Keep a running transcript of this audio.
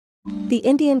The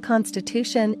Indian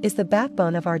Constitution is the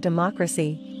backbone of our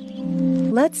democracy.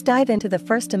 Let's dive into the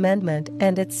First Amendment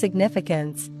and its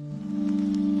significance.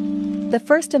 The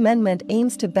First Amendment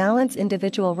aims to balance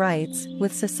individual rights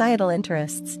with societal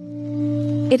interests.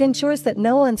 It ensures that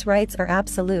no one's rights are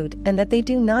absolute and that they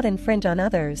do not infringe on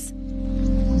others.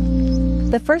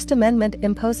 The First Amendment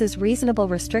imposes reasonable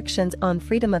restrictions on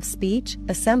freedom of speech,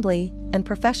 assembly, and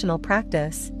professional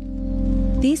practice.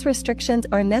 These restrictions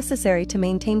are necessary to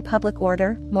maintain public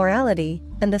order, morality,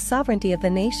 and the sovereignty of the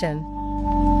nation.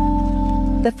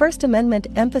 The First Amendment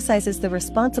emphasizes the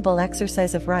responsible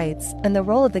exercise of rights and the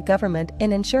role of the government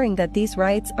in ensuring that these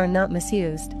rights are not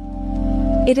misused.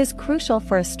 It is crucial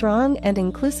for a strong and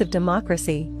inclusive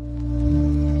democracy.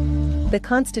 The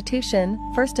Constitution,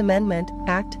 First Amendment,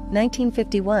 Act,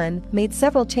 1951, made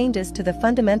several changes to the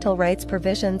fundamental rights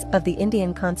provisions of the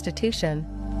Indian Constitution.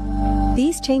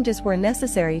 These changes were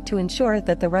necessary to ensure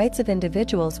that the rights of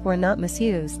individuals were not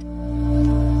misused.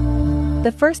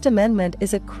 The First Amendment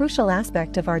is a crucial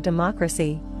aspect of our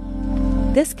democracy.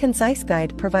 This concise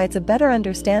guide provides a better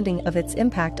understanding of its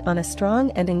impact on a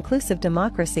strong and inclusive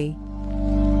democracy.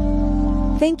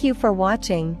 Thank you for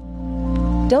watching.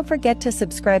 Don't forget to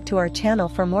subscribe to our channel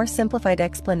for more simplified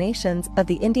explanations of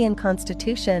the Indian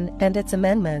Constitution and its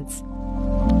amendments.